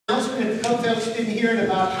Cub Fellowship in here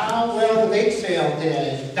about how well the bake sale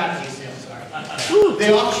did. Not bake sale, sorry.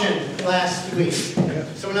 The auction last week.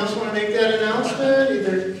 Someone else want to make that announcement?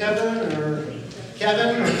 Either Kevin or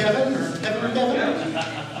Kevin?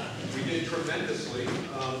 We did tremendously.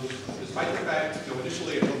 Despite the fact,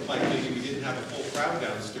 initially it looked like maybe we didn't have a full crowd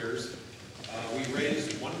downstairs. We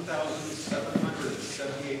raised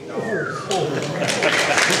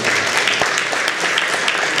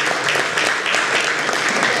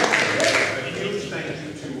 $1,778. A huge thank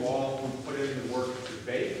you to all who put in the work to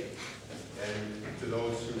bake, and to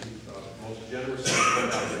those who most generously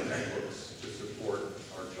put out their textbooks to support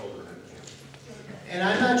our children at camp. And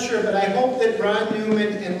I'm not sure, but I hope that Ron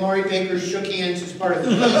Newman and Lori Baker shook hands as part of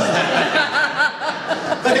the feast.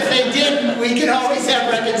 But if they didn't, we can always have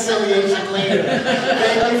reconciliation later.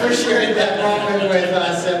 Thank you for sharing that moment with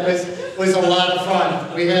us. It was a lot of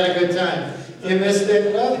fun. We had a good time. You missed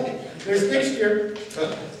it? Well, there's next year.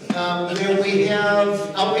 Then we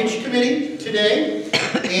have Outreach Committee today,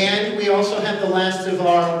 and we also have the last of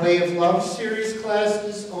our Way of Love series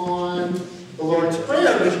classes on the Lord's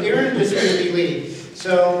Prayer, which Aaron is going to be leading.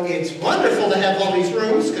 So it's wonderful to have all these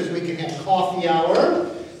rooms because we can have coffee hour.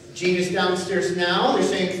 Gina's downstairs now. They're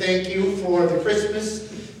saying thank you for the Christmas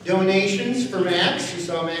donations for Max. You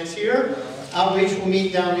saw Max here. Outreach will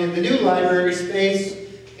meet down in the new library space,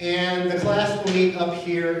 and the class will meet up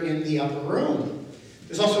here in the upper room.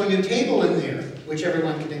 There's also a new table in there, which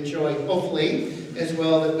everyone can enjoy, hopefully, as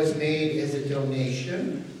well, that was made as a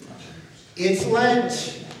donation. It's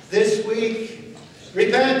Lent this week.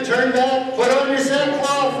 Repent, turn back, put on your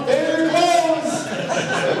sackcloth, bear your clothes.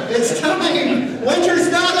 It's time. Winter's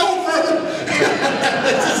not over.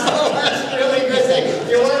 This is the last really good thing.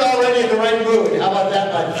 You weren't already in the right mood. How about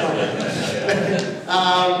that, my friend?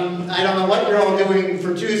 I don't know what you're all doing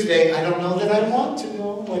for Tuesday. I don't know that I want to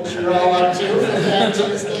know what you're all up to for that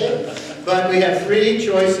Tuesday. But we have 3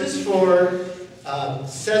 choices for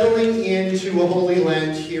settling into a Holy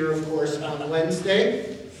Lent here, of course, on Wednesday.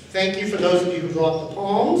 Thank you for those of you who brought the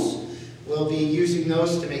palms. We'll be using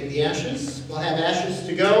those to make the ashes. We'll have ashes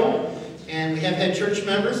to go, and we have had church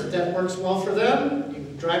members that works well for them. You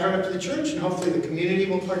can drive right up to the church, and hopefully the community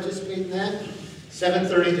will participate in that.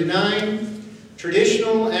 7:30 to 9.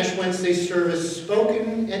 Traditional Ash Wednesday service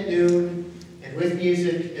spoken at noon, and with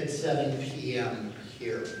music at 7 p.m.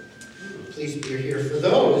 here. Please be here for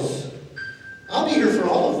those. I'll be here for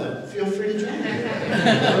all of them. Feel free to join me.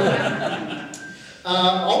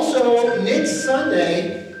 Also, next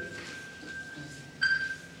Sunday,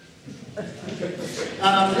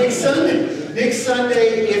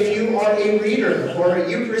 if you are a reader or a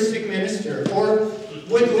Eucharistic minister, or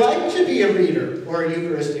would like to be a reader or a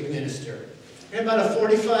Eucharistic minister, we have about a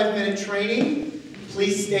 45-minute training.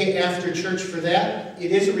 Please stay after church for that.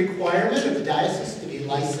 It is a requirement of the diocese to be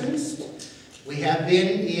licensed. We have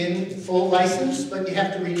been in full license, but you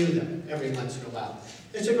have to renew them every once in a while.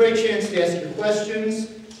 It's a great chance to ask your questions.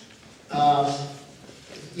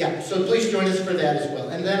 So please join us for that as well.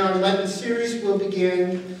 And then our Lenten series will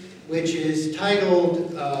begin, which is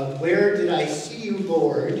titled, Where Did I See You,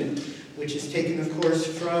 Lord? Which is taken, of course,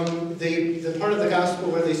 from the part of the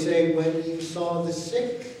Gospel where they say, when you saw the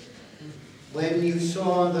sick, when you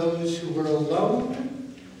saw those who were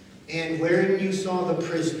alone, and where you saw the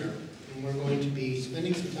prisoner. And we're going to be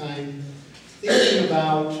spending some time thinking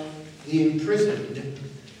about the imprisoned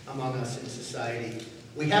among us in society.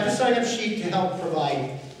 We have a sign-up sheet to help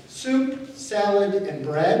provide soup, salad, and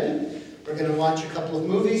bread. We're going to watch a couple of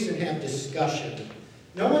movies and have discussion.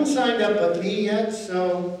 No one signed up but me yet,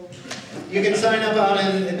 so you can sign up on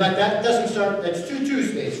it, but that doesn't start, that's 2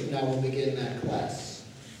 Tuesdays from now we'll begin that class.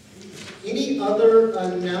 Any other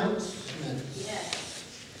announcements? Yes.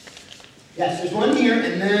 Yes, there's one here,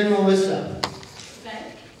 and then Melissa.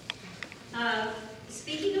 Okay.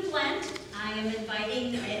 Speaking of Lent, I am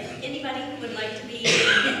inviting anybody who would like to be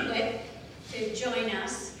knit to join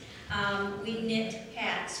us. We knit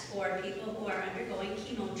hats for people who are undergoing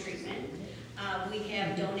chemo treatment. We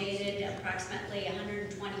have donated approximately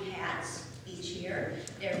 120 hats each year.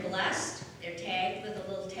 They're blessed. They're tagged with a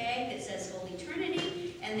little tag that says Holy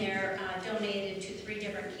Trinity, and they're donated to 3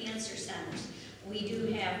 different cancer centers. We do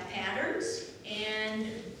have patterns, and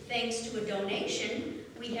thanks to a donation,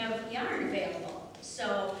 we have yarn available.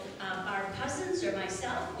 So our cousins or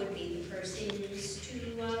myself would be the persons to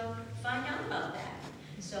find out about that.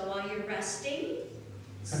 So while you're resting,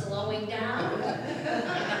 slowing down,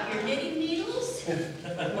 your knitting needles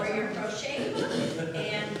or your crochet hook,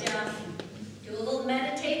 and do a little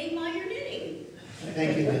meditating while you're knitting.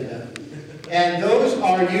 Thank you, Linda. And those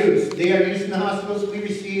are used. They are used in the hospitals. We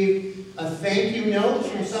received a thank you note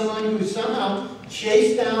from someone who somehow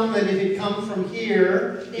chase down that it had come from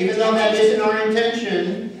here, even though that isn't our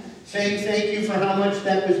intention, saying thank you for how much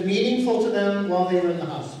that was meaningful to them while they were in the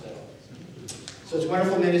hospital. So it's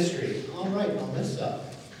wonderful ministry. All right, I'll mess up.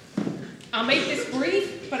 I'll make this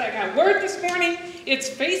brief, but I got word this morning. It's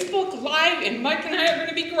Facebook Live, and Mike and I are going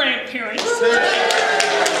to be grandparents.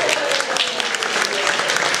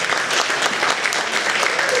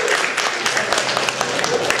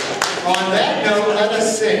 On that note, let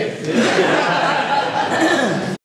us sing.